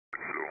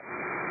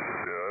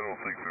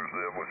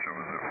that much of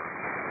a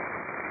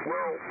difference?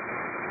 Well,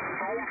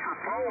 pound for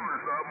pound,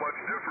 there's not much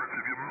difference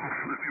if you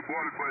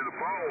bought it by the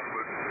pound,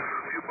 but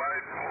if you buy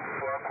it,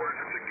 well, of course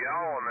it's a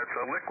gallon, that's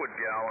a liquid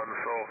gallon,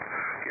 so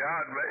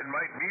yeah, it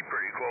might be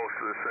pretty close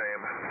to the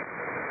same.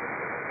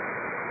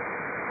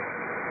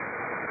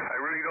 I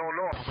really don't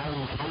know.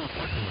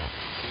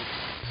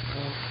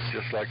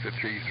 Just like the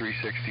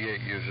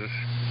T368 uses,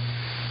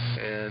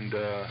 and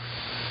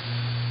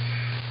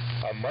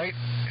I might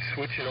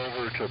switch it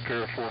over to a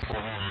pair of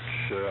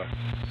 4/4,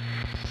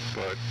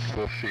 but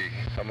we'll see.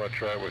 I'm going to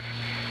try with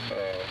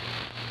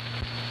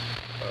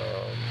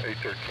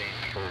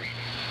 813s first,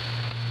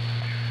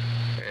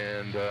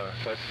 and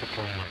that's the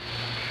plan.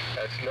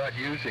 That's not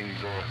using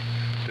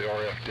the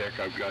RF deck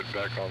I've got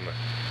back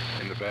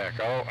in the back.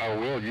 I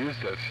will use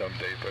that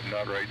someday, but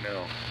not right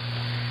now.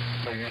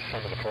 I'll use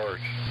some of the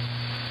parts.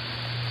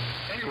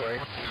 Anyway.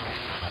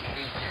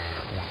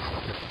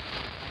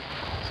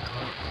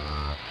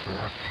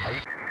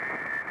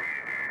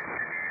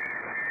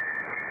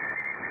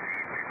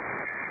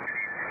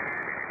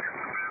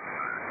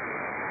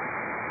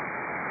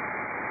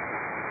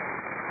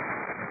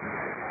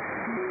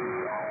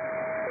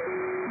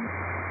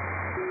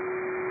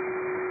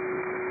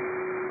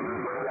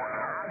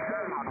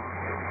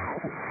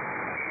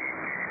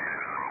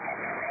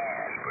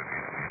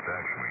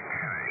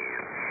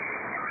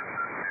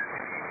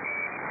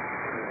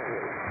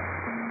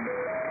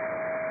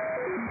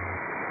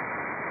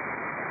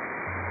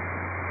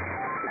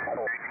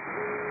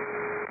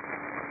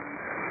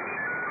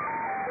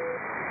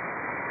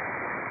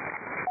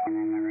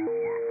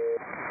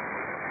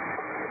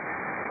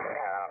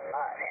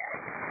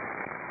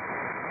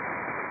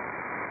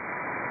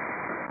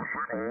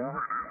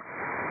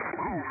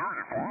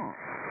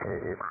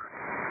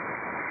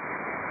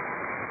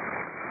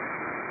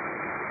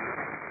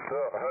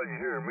 How you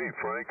hearing me,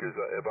 Frank? Is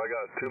if I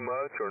got too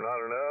much or not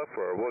enough,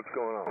 or what's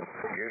going on?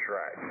 Just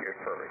right. Just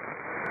perfect.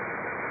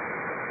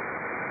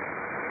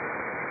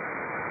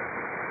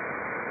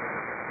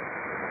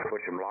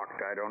 Put some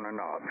Loctite on the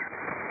knobs.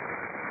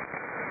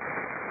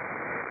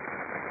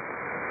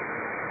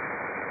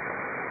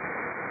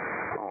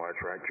 Oh,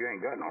 that's right. You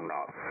ain't got no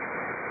knobs.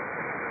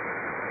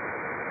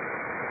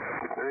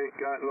 I ain't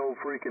got no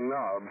freaking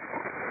knobs.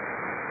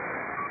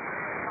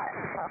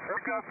 They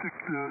got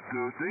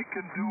they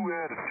can do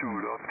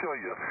attitude, I'll tell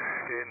you.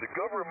 And the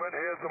government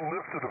hasn't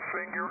lifted a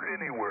finger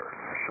anywhere.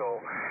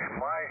 So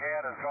my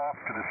hat is off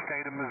to the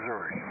state of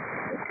Missouri.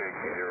 Okay,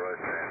 you're right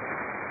there.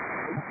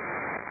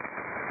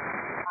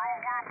 I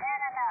got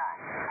that enough.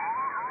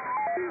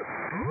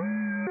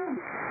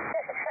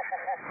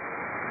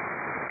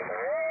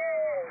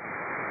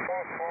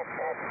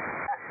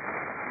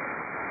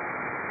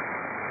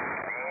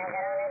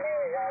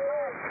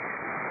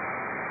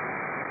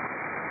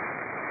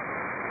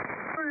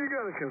 You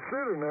got to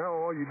consider now,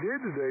 all you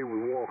did today was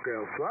walk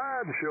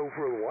outside to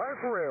chauffeur the wife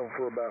around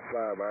for about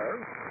 5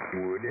 hours.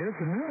 Would it?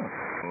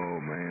 Oh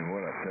man,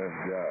 what a tough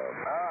job.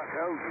 I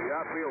told you,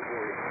 I feel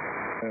for you.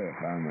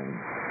 I mean,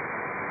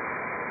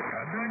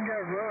 I done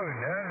got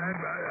ruined.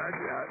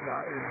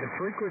 The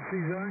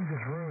frequency zone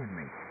just ruined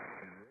me.